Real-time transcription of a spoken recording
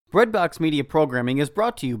Breadbox Media programming is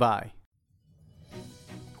brought to you by...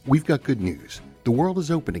 We've got good news. The world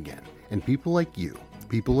is open again, and people like you,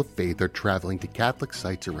 people of faith, are traveling to Catholic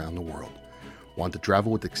sites around the world. Want to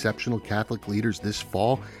travel with exceptional Catholic leaders this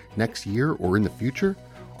fall, next year, or in the future?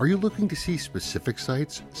 Are you looking to see specific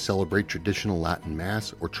sites, celebrate traditional Latin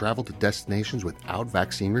Mass, or travel to destinations without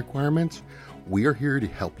vaccine requirements? We are here to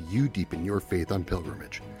help you deepen your faith on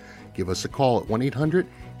pilgrimage. Give us a call at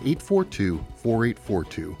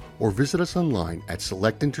 1-800-842-4842 or visit us online at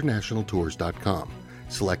selectinternationaltours.com.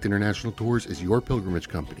 Select International Tours is your pilgrimage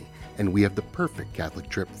company, and we have the perfect Catholic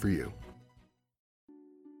trip for you.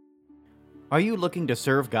 Are you looking to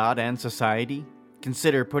serve God and society?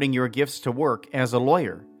 Consider putting your gifts to work as a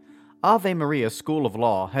lawyer. Ave Maria School of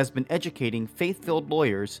Law has been educating faith-filled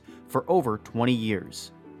lawyers for over 20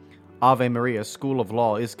 years. Ave Maria School of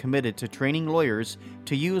Law is committed to training lawyers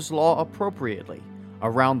to use law appropriately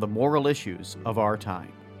around the moral issues of our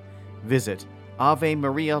time. Visit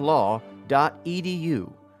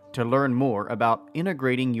avemarialaw.edu to learn more about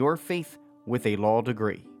integrating your faith with a law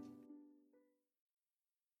degree.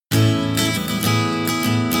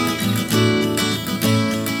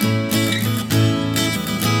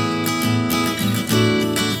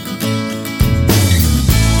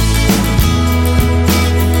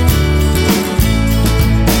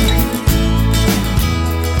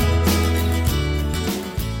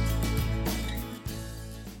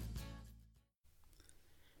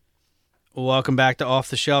 Welcome back to Off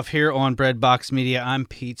the Shelf here on Breadbox Media. I'm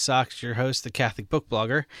Pete Sox, your host, the Catholic book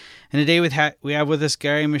blogger. And today we have with us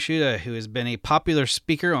Gary Michuta, who has been a popular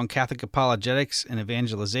speaker on Catholic apologetics and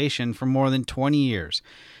evangelization for more than 20 years.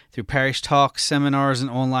 Through parish talks, seminars, and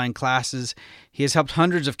online classes, he has helped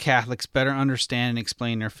hundreds of Catholics better understand and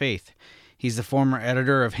explain their faith. He's the former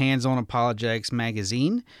editor of Hands-On Apologetics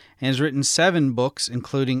magazine and has written 7 books,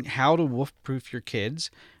 including How to Wolf-Proof Your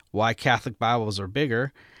Kids, Why Catholic Bibles Are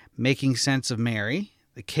Bigger, Making Sense of Mary,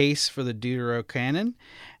 The Case for the Deuterocanon,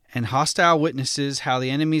 and Hostile Witnesses, How the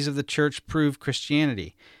Enemies of the Church Prove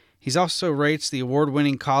Christianity. He also writes the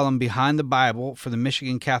award-winning column Behind the Bible for the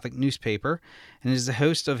Michigan Catholic newspaper and is the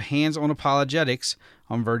host of Hands-On Apologetics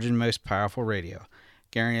on Virgin Most Powerful Radio.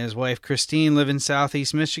 Gary and his wife Christine live in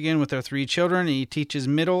Southeast Michigan with their 3 children, and he teaches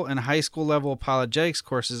middle and high school level apologetics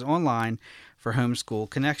courses online for Homeschool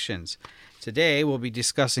Connections. Today, we'll be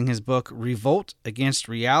discussing his book, Revolt Against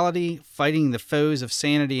Reality, Fighting the Foes of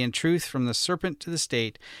Sanity and Truth from the Serpent to the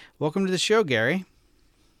State. Welcome to the show, Gary.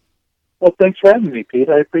 Well, thanks for having me, Pete.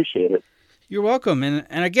 I appreciate it. You're welcome. And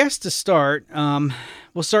I guess to start,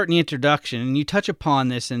 we'll start in the introduction. And you touch upon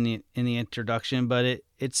this in the introduction, but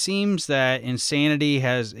it seems that insanity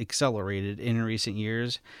has accelerated in recent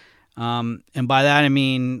years. And by that, I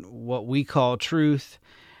mean what we call truth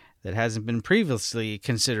that hasn't been previously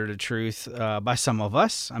considered a truth by some of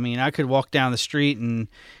us. I mean, I could walk down the street and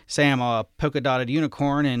say I'm a polka-dotted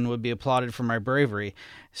unicorn and would be applauded for my bravery.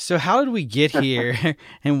 So how did we get here,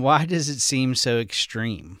 and why does it seem so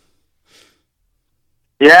extreme?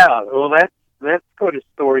 Yeah, well, that's quite a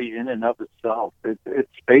story in and of itself.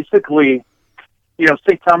 It's basically,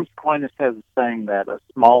 St. Thomas Aquinas has a saying that a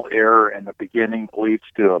small error in the beginning leads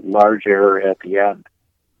to a large error at the end.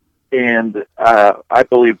 And I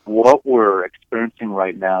believe what we're experiencing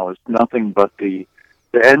right now is nothing but the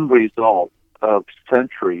end result of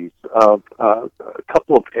centuries of a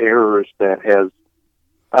couple of errors that has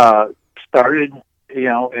started,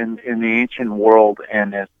 in the ancient world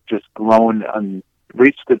and has just grown and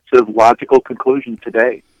reached its logical conclusion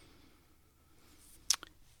today.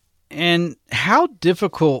 And how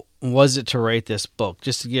difficult was it to write this book?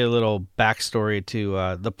 Just to get a little backstory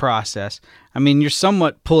to the process. I mean, you're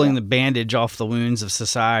somewhat pulling the bandage off the wounds of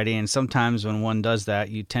society, and sometimes when one does that,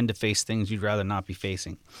 you tend to face things you'd rather not be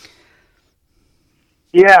facing.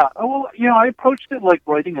 Yeah, well, I approached it like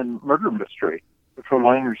writing a murder mystery. From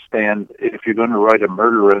what I understand, if you're going to write a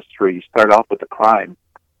murder mystery, you start off with a crime.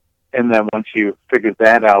 And then once you figure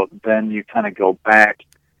that out, then you kind of go back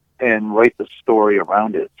and write the story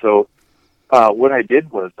around it. So what I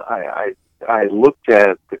did was I looked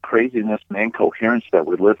at the craziness and incoherence that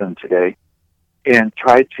we live in today and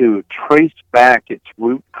tried to trace back its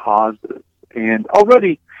root causes. And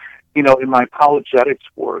already, in my apologetics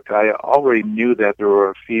work, I already knew that there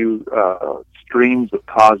were a few streams of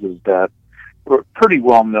causes that were pretty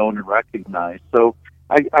well known and recognized. So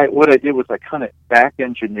what I did was I kind of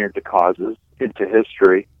back-engineered the causes into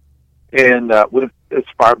history and went as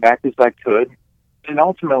far back as I could. And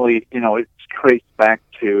ultimately, it's traced back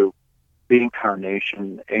to the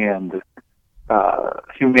Incarnation and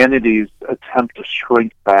humanity's attempt to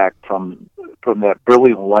shrink back from that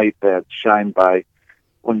brilliant light that's shined by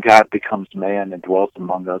when God becomes man and dwells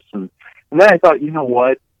among us. And then I thought, you know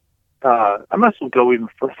what? I might as well go even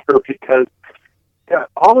further because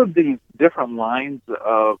all of these different lines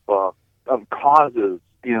of causes,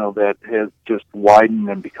 that has just widened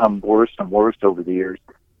and become worse and worse over the years,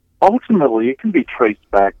 ultimately it can be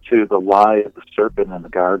traced back to the lie of the serpent in the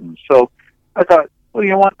garden. So I thought, well,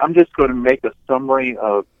 you know what? I'm just going to make a summary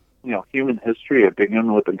of, human history. I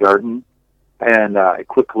begin with the garden, and I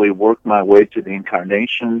quickly worked my way to the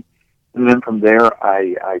incarnation. And then from there,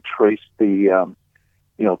 I traced the,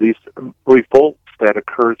 these revolts that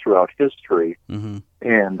occur throughout history, Mm-hmm.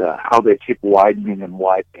 and how they keep widening and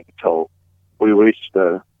widening until we reach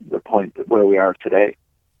the point where we are today.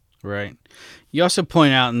 Right. You also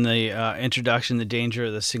point out in the introduction the danger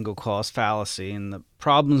of the single cause fallacy, and the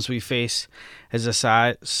problems we face as a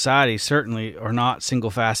society certainly are not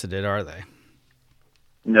single faceted, are they?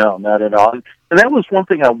 No, not at all. And that was one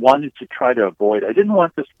thing I wanted to try to avoid. I didn't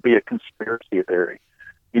want this to be a conspiracy theory.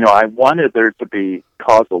 I wanted there to be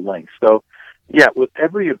causal links. So, yeah, with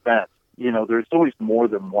every event, there's always more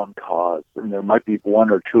than one cause, and there might be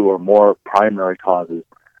one or two or more primary causes.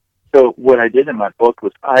 So what I did in my book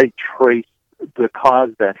was I traced the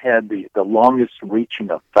cause that had the longest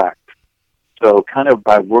reaching effect. So kind of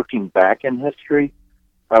by working back in history,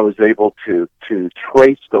 I was able to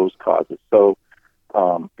trace those causes. So,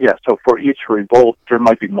 so for each revolt, there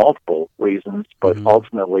might be multiple reasons, but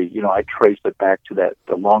ultimately, I traced it back to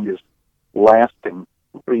the longest lasting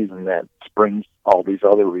reason that springs all these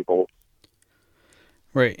other revolts.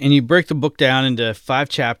 Right, and you break the book down into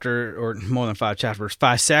 5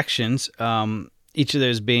 sections, each of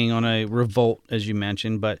those being on a revolt, as you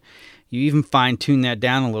mentioned, but you even fine-tune that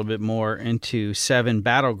down a little bit more into 7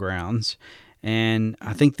 battlegrounds, and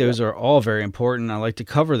I think those are all very important. I like to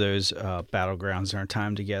cover those battlegrounds in our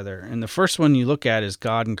time together. And the first one you look at is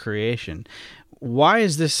God and creation. Why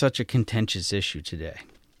is this such a contentious issue today?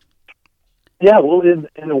 Yeah, well,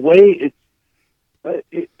 in a way,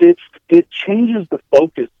 it changes the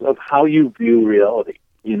focus of how you view reality.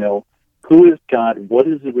 Who is God? What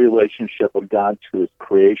is the relationship of God to His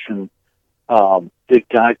creation? Did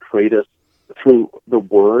God create us through the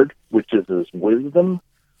Word, which is His wisdom,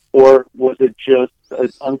 or was it just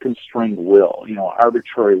an unconstrained will?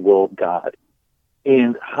 Arbitrary will of God.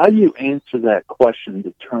 And how you answer that question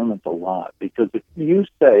determines a lot, because if you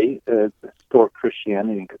say, as historic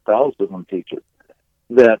Christianity and Catholicism teaches,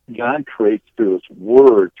 that God creates through His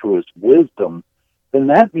Word, through His wisdom, then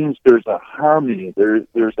that means there's a harmony, there's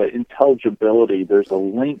an intelligibility, there's a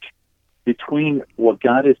link between what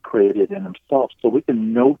God has created and Himself. So we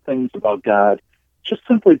can know things about God just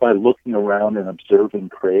simply by looking around and observing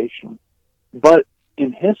creation. But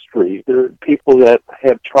in history, there are people that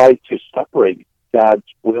have tried to separate God's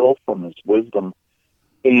will from His wisdom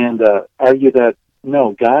and argue that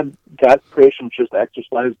no, God's creation just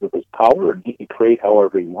exercises of His power, and He can create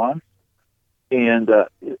however He wants. And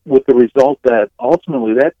with the result that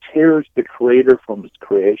ultimately that tears the Creator from His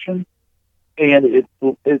creation, and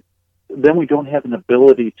then we don't have an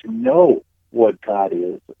ability to know what God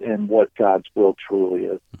is and what God's will truly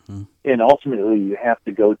is. Mm-hmm. And ultimately, you have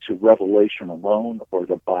to go to Revelation alone or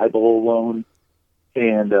the Bible alone,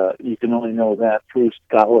 and you can only know that through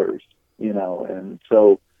scholars, and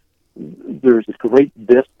so there's a great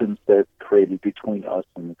distance that's created between us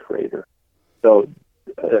and the Creator. So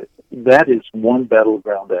that is one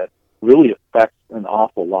battleground that really affects an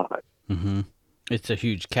awful lot. Mm-hmm. It's a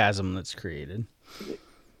huge chasm that's created.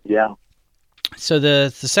 Yeah. So the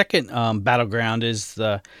second battleground is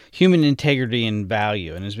the human integrity and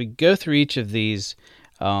value. And as we go through each of these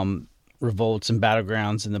revolts and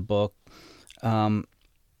battlegrounds in the book,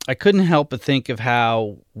 I couldn't help but think of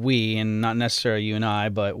how we, and not necessarily you and I,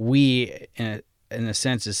 but we, in a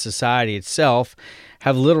sense, as society itself,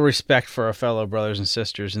 have little respect for our fellow brothers and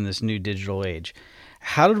sisters in this new digital age.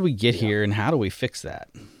 How did we get here, and how do we fix that?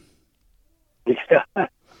 Yeah,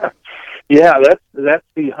 that's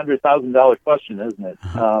the $100,000 question, isn't it?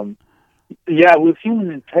 With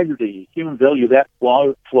human integrity, human value, that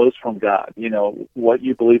flows from God. What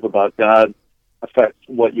you believe about God affects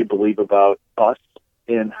what you believe about us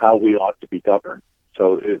and how we ought to be governed.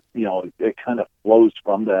 So it kind of flows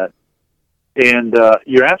from that. And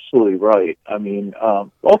you're absolutely right. I mean,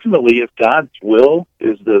 ultimately, if God's will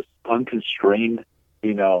is this unconstrained,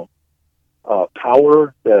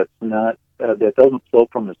 power that's not that doesn't flow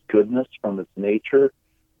from His goodness, from His nature,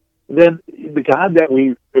 then the God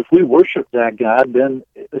if we worship that God, then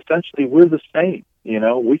essentially we're the same.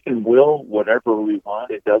 We can will whatever we want.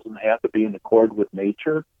 It doesn't have to be in accord with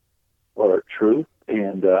nature or truth.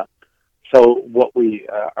 And so what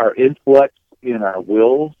our intellects and our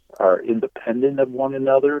wills are independent of one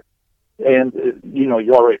another. And,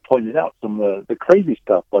 you already pointed out some of the crazy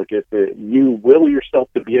stuff, like if you will yourself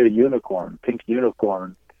to be a unicorn, pink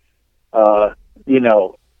unicorn,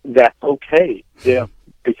 that's okay. Yeah,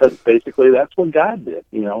 because basically that's what God did.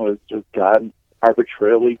 It's just God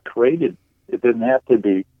arbitrarily created. It doesn't have to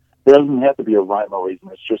be a rhyme or reason.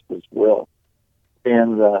 It's just His will.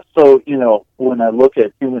 And so, when I look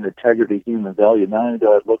at human integrity, human value, not only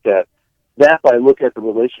do I look at that, but I look at the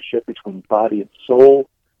relationship between body and soul.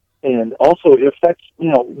 And also it affects,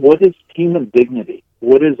 what is human dignity?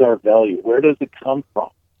 What is our value? Where does it come from?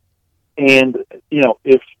 And,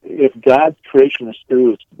 if God's creation is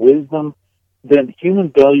through His wisdom, then human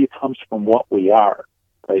value comes from what we are,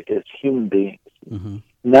 right, as human beings. Mm-hmm.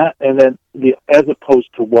 As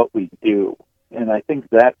opposed to what we do. And I think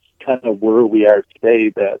that's kind of where we are today,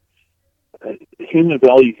 that human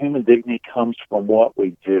value, human dignity comes from what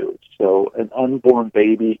we do. So an unborn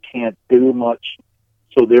baby can't do much,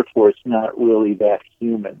 so therefore it's not really that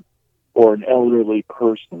human, or an elderly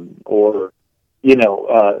person, or,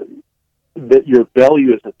 that your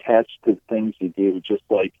value is attached to the things you do, just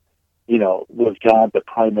like, with God, the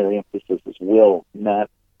primary emphasis is will, not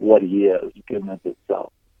what He is, goodness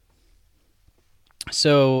itself.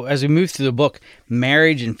 So as we move through the book,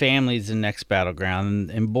 marriage and family is the next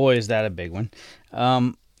battleground, and boy, is that a big one.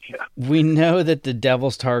 We know that the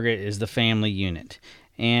devil's target is the family unit.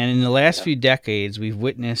 And in the last few decades, we've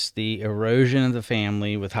witnessed the erosion of the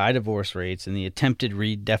family with high divorce rates and the attempted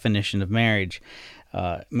redefinition of marriage,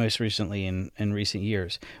 most recently in recent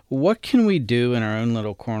years. What can we do in our own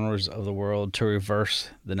little corners of the world to reverse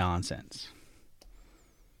the nonsense?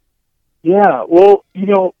 Yeah, well,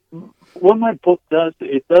 what my book does,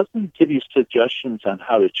 it doesn't give you suggestions on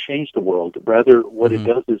how to change the world. Rather, what it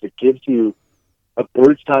does is it gives you a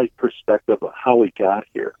bird's-eye perspective of how we got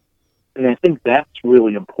here. And I think that's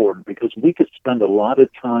really important, because we could spend a lot of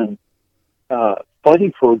time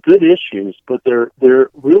fighting for good issues, but they're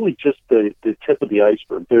really just the tip of the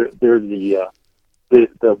iceberg. They're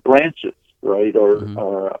the branches, right?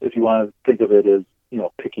 Or if you want to think of it as,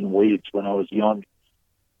 picking weeds. When I was young,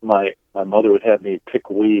 my mother would have me pick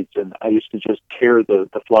weeds, and I used to just tear the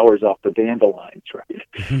flowers off the dandelions,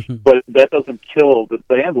 right? But that doesn't kill the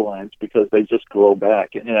dandelions, because they just grow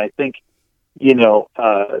back. And I think,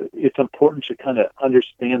 it's important to kind of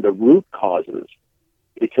understand the root causes,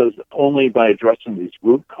 because only by addressing these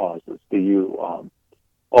root causes do you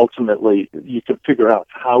ultimately, you can figure out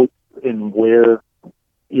how and where,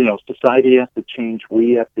 society has to change,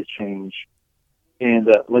 we have to change. And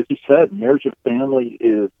like you said, marriage and family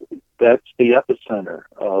that's the epicenter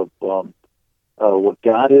of what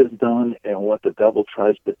God has done and what the devil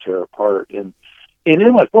tries to tear apart. And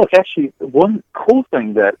in my book, actually, one cool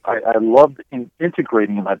thing that I loved in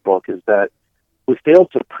integrating in my book is that we fail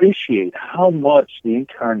to appreciate how much the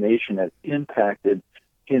incarnation has impacted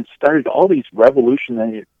and started all these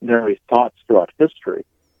revolutionary thoughts throughout history.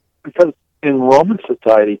 Because in Roman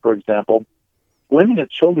society, for example, women and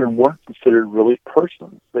children weren't considered really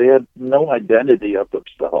persons. They had no identity of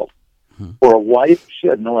themselves. For a wife, she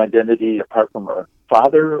had no identity apart from her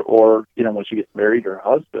father, or, when she gets married, her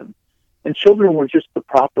husband. And children were just the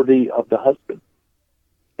property of the husband.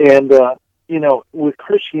 And, with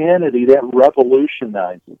Christianity, that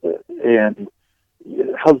revolutionizes it. And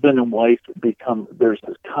husband and wife there's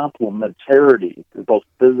this complementarity, both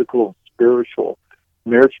physical and spiritual.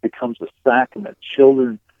 Marriage becomes a sacrament.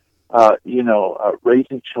 Children,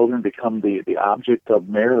 raising children become the object of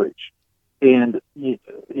marriage. And,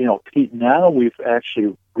 Pete, now we've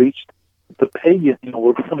actually reached the pagan,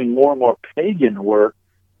 we're becoming more and more pagan, where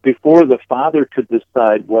before the father could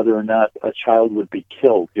decide whether or not a child would be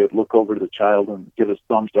killed, he'd look over the child and give a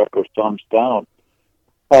thumbs up or thumbs down.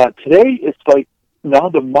 Today, it's like now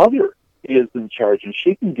the mother is in charge, and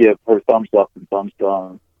she can give her thumbs up and thumbs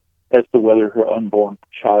down as to whether her unborn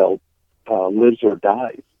child lives or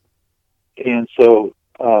dies. And so,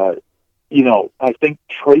 I think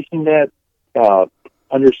tracing that,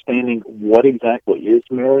 understanding what exactly is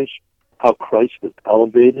marriage, how Christ has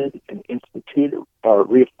elevated and instituted or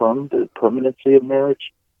reaffirmed the permanency of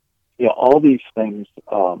marriage, all these things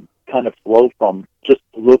kind of flow from just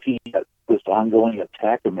looking at this ongoing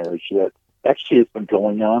attack of marriage that actually has been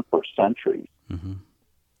going on for centuries. Mm-hmm.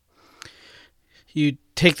 You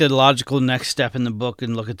take the logical next step in the book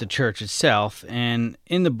and look at the church itself. And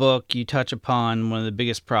in the book, you touch upon one of the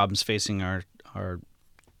biggest problems facing our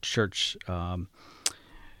church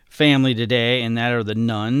family today, and that are the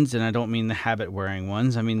nuns. And I don't mean the habit-wearing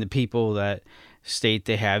ones. I mean the people that state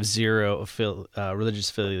they have zero religious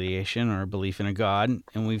affiliation or belief in a God.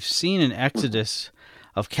 And we've seen an exodus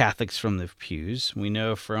of Catholics from the pews. We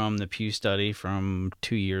know from the Pew study from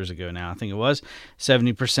 2 years ago now, I think it was,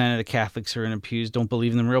 70% of the Catholics who are in the pews don't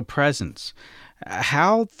believe in the real presence.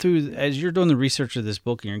 How, as you're doing the research of this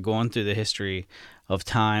book and you're going through the history of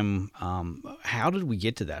time, how did we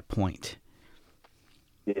get to that point?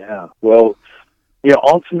 Yeah, well,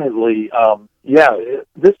 ultimately,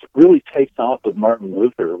 this really takes off with Martin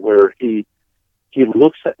Luther, where he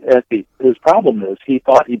looks at his problem is he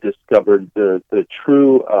thought he discovered the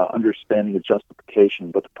true understanding of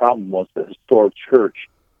justification, but the problem was the historic church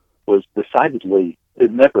was decidedly,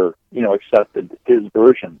 it never, accepted his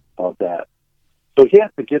version of that. So he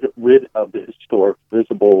has to get rid of the historic,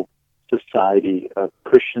 visible society of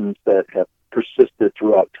Christians that have persisted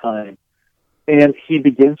throughout time. And he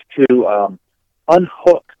begins to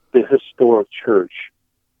unhook the historic church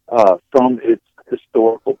from its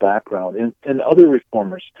historical background. And other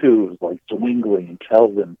reformers, too, like Zwingli and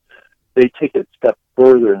Calvin, they take it a step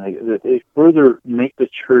further, and they further make the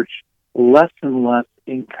church less and less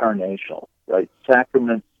incarnational, right?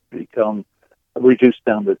 Sacraments become reduced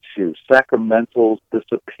down to two. Sacramentals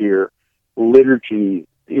disappear. Liturgy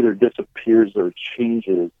either disappears or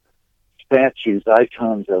changes. Statues,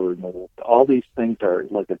 icons are removed. All these things are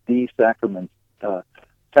like a de-sacrament.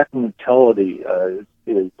 Sacramentality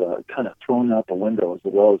is kind of thrown out the window, as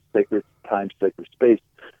well as sacred time, sacred space.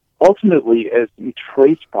 Ultimately, as you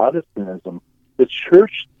trace Protestantism, the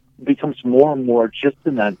church becomes more and more just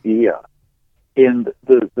an idea, and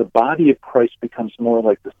the body of Christ becomes more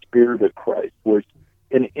like the spirit of Christ, where it's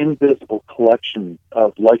an invisible collection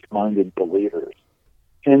of like-minded believers.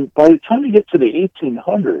 And by the time you get to the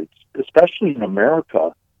 1800s, especially in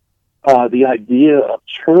America, the idea of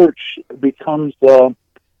church becomes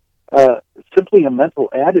simply a mental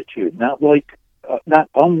attitude, not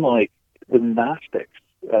unlike the Gnostics,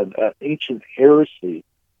 ancient heresy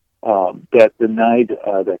that denied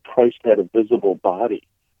that Christ had a visible body.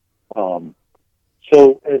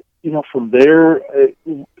 From there,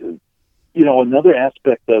 another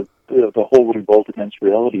aspect of the whole revolt against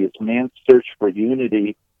reality is man's search for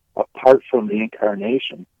unity apart from the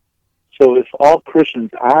incarnation. So if all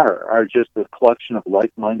Christians are just a collection of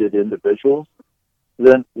like-minded individuals,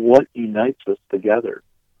 then what unites us together?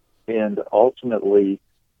 And ultimately,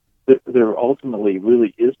 there ultimately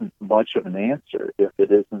really isn't much of an answer if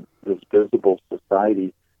it isn't this visible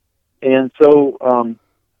society. And so,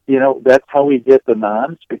 that's how we get the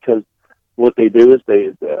nones, because what they do is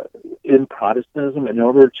in Protestantism, in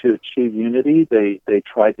order to achieve unity, they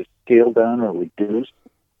try to scale down or reduce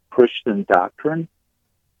Christian doctrine.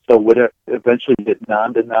 So would eventually get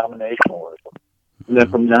non-denominationalism. And then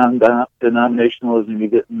from non-denominationalism, you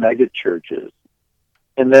get megachurches.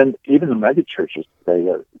 And then even the megachurches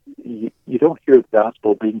today, you don't hear the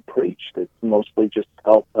gospel being preached. It's mostly just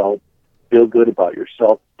self-help, feel good about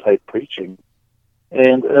yourself type preaching.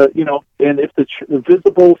 And, and if the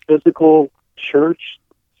visible, physical church,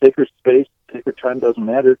 sacred space, sacred time doesn't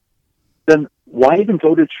matter, then why even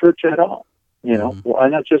go to church at all? Why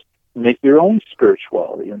not just make your own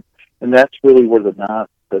spirituality? And that's really where the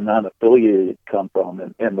non-affiliated come from,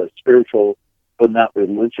 and the spiritual but not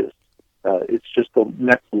religious. It's just the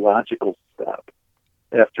next logical step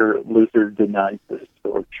after Luther denied the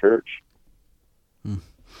historic church.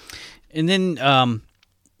 And then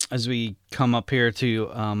as we come up here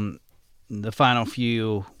to the final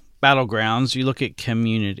few battlegrounds, you look at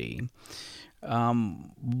community.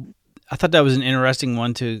 I thought that was an interesting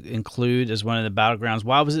one to include as one of the battlegrounds.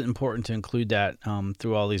 Why was it important to include that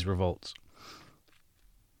through all these revolts?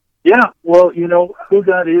 Yeah, well, who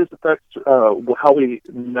God is affects how we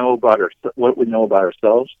know about what we know about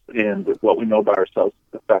ourselves, and what we know about ourselves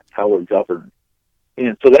affects how we're governed.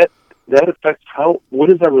 And so that affects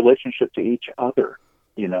what is our relationship to each other,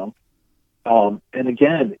 And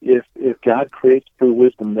again, if God creates through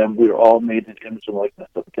wisdom, then we're all made in the image and likeness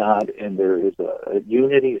of God, and there is a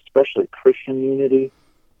unity, especially Christian unity,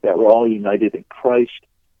 that we're all united in Christ.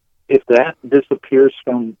 If that disappears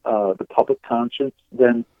from the public conscience,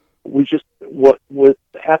 then what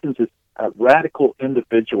happens is radical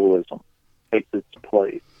individualism takes its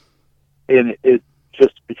place, and it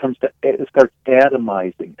just it starts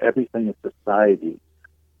atomizing everything in society,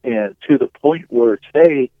 and to the point where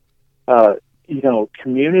today,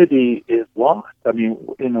 community is lost. I mean,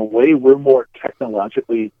 in a way, we're more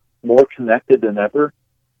technologically more connected than ever,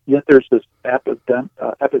 yet there's this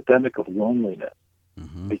epidemic of loneliness,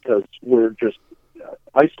 because we're just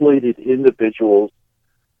isolated individuals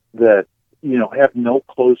that have no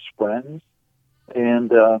close friends,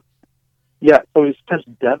 and so it's just a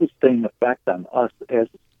devastating effect on us as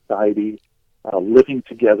a society, living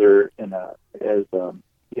together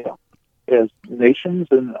as nations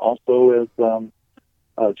and also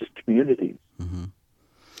as just communities. Mm-hmm.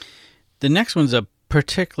 The next one's a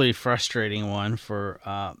particularly frustrating one for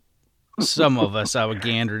some of us, I would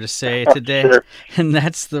gander to say today, Sure. and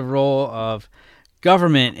that's the role of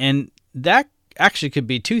government. And that actually could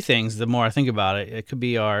be two things the more I think about it. It could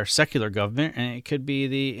be our secular government, and it could be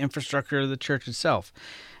the infrastructure of the church itself.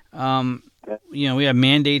 We have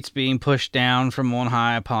mandates being pushed down from on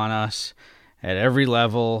high upon us at every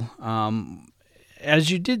level.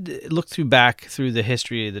 As you did look back through the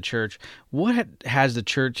history of the church, what has the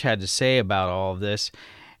church had to say about all of this?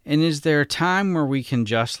 And is there a time where we can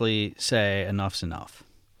justly say enough's enough?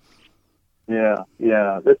 Yeah.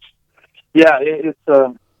 It's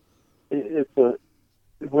a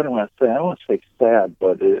what do I want to say? I don't want to say sad,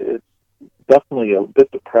 but it's definitely a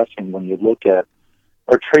bit depressing when you look at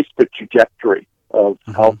or trace the trajectory of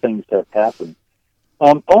how things have happened.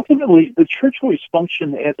 Ultimately, the church always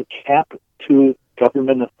functioned as a cap to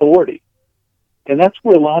government authority. And that's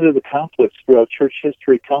where a lot of the conflicts throughout church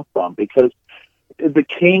history come from, because the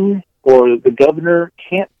king or the governor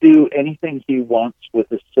can't do anything he wants with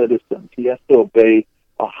his citizens. He has to obey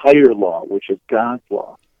a higher law, which is God's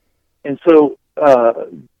law. And so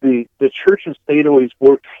the church and state always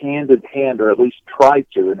worked hand in hand, or at least tried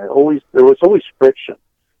to, and there was always friction.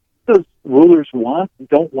 Because rulers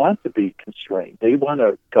don't want to be constrained. They want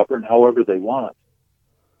to govern however they want.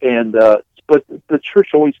 And but the church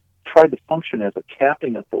always tried to function as a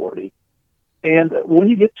capping authority. And when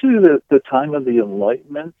you get to the time of the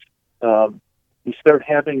Enlightenment, you start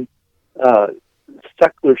having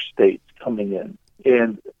secular states coming in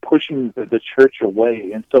and pushing the church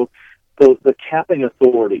away. And so the capping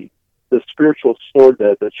authority, the spiritual sword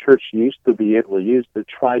that the church used to be able to use to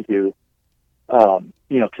try to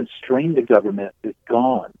constrain the government, is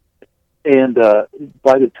gone. And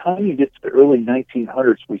by the time you get to the early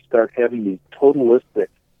 1900s, we start having these totalistic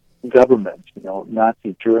governments,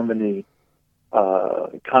 Nazi Germany,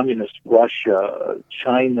 communist Russia,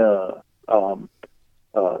 China, all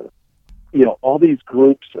these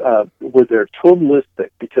groups where they're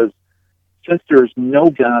totalistic, because since there's no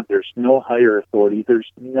God, there's no higher authority,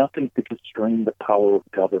 there's nothing to constrain the power of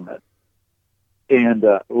government. And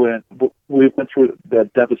when we went through the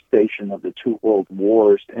devastation of the two world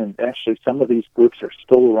wars, and actually some of these groups are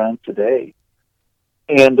still around today.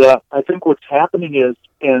 And I think what's happening is,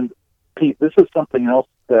 and Pete, this is something else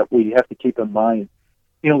that we have to keep in mind,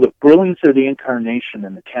 the brilliance of the Incarnation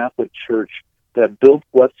in the Catholic Church that built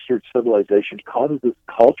Western civilization causes this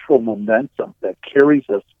cultural momentum that carries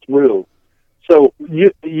us through. So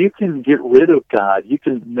you can get rid of God, you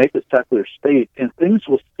can make a secular state, and things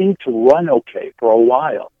will seem to run okay for a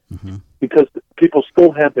while, because people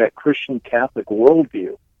still have that Christian Catholic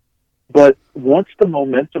worldview. But once the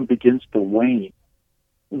momentum begins to wane,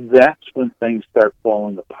 that's when things start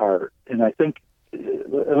falling apart. And I think,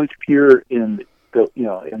 at least here in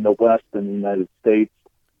the West and the United States,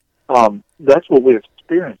 that's what we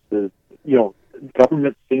experienced. Is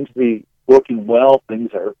government seems to be working well.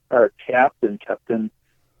 Things are capped and kept in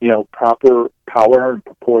proper power and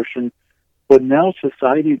proportion. But now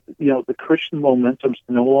society, the Christian momentum's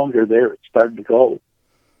no longer there. It's starting to go.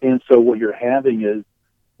 And so what you're having is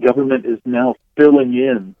government is now filling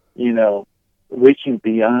in, reaching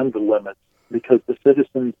beyond the limits, because the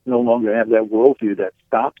citizens no longer have that worldview that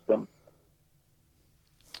stops them.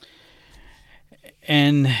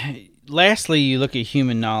 And lastly, you look at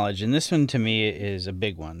human knowledge, and this one to me is a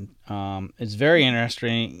big one. It's very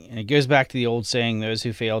interesting, and it goes back to the old saying, those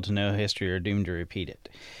who fail to know history are doomed to repeat it.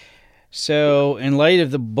 So in light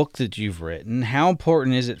of the book that you've written, how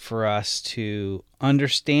important is it for us to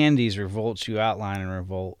understand these revolts you outline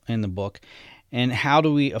in the book, and how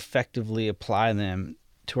do we effectively apply them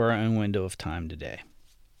to our own window of time today?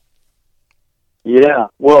 Yeah,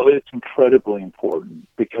 well, it's incredibly important,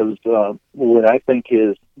 because what I think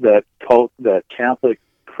is that Catholic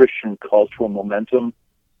Christian cultural momentum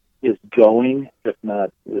is going, if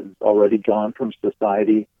not is already gone from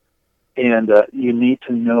society, and you need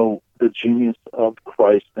to know the genius of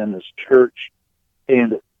Christ and His Church,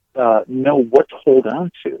 and know what to hold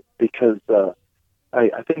on to, because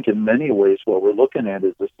I think in many ways what we're looking at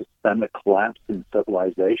is a systemic collapse in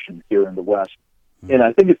civilization here in the West. And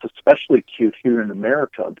I think it's especially acute here in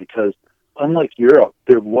America, because unlike Europe,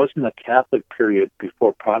 there wasn't a Catholic period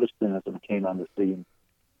before Protestantism came on the scene.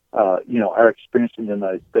 Our experience in the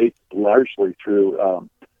United States largely through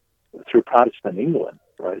Protestant England,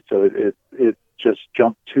 right? So it just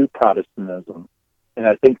jumped to Protestantism, and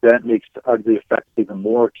I think that makes the effects even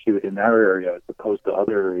more acute in our area as opposed to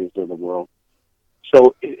other areas of the world.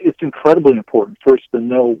 So it's incredibly important first to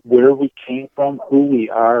know where we came from, who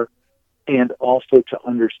we are, and also to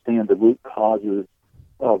understand the root causes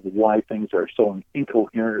of why things are so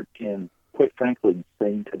incoherent and, quite frankly,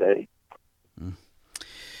 insane today.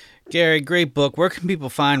 Gary, great book. Where can people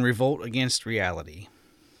find Revolt Against Reality?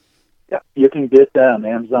 Yeah, you can get that on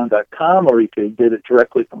Amazon.com, or you can get it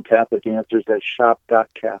directly from Catholic Answers at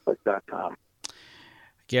shop.catholic.com.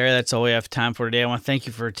 Gary, that's all we have time for today. I want to thank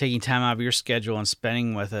you for taking time out of your schedule and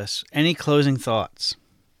spending with us. Any closing thoughts?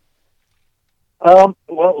 Well,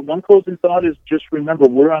 one closing thought is just remember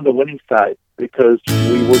we're on the winning side because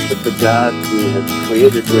we worship the God who has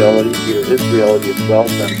created reality. His reality is well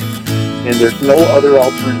done. And there's no other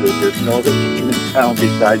alternative. There's no other human found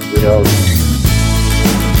besides reality.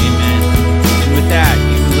 Amen. And with that,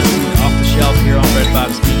 you've been listening to Off the Shelf here on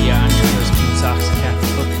Redbox Media. I'm your host, Pete Sox, a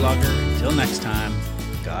Catholic book blogger. Until next time,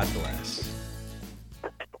 God bless.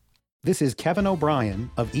 This is Kevin O'Brien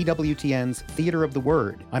of EWTN's Theater of the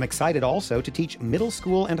Word. I'm excited also to teach middle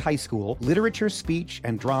school and high school literature, speech,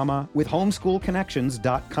 and drama with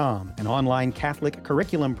homeschoolconnections.com, an online Catholic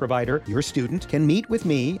curriculum provider. Your student can meet with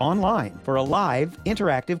me online for a live,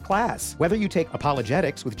 interactive class. Whether you take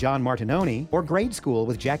apologetics with John Martinoni, or grade school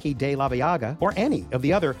with Jackie De La Viaga, or any of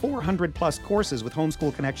the other 400-plus courses with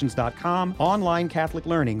homeschoolconnections.com, online Catholic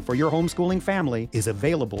learning for your homeschooling family is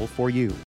available for you.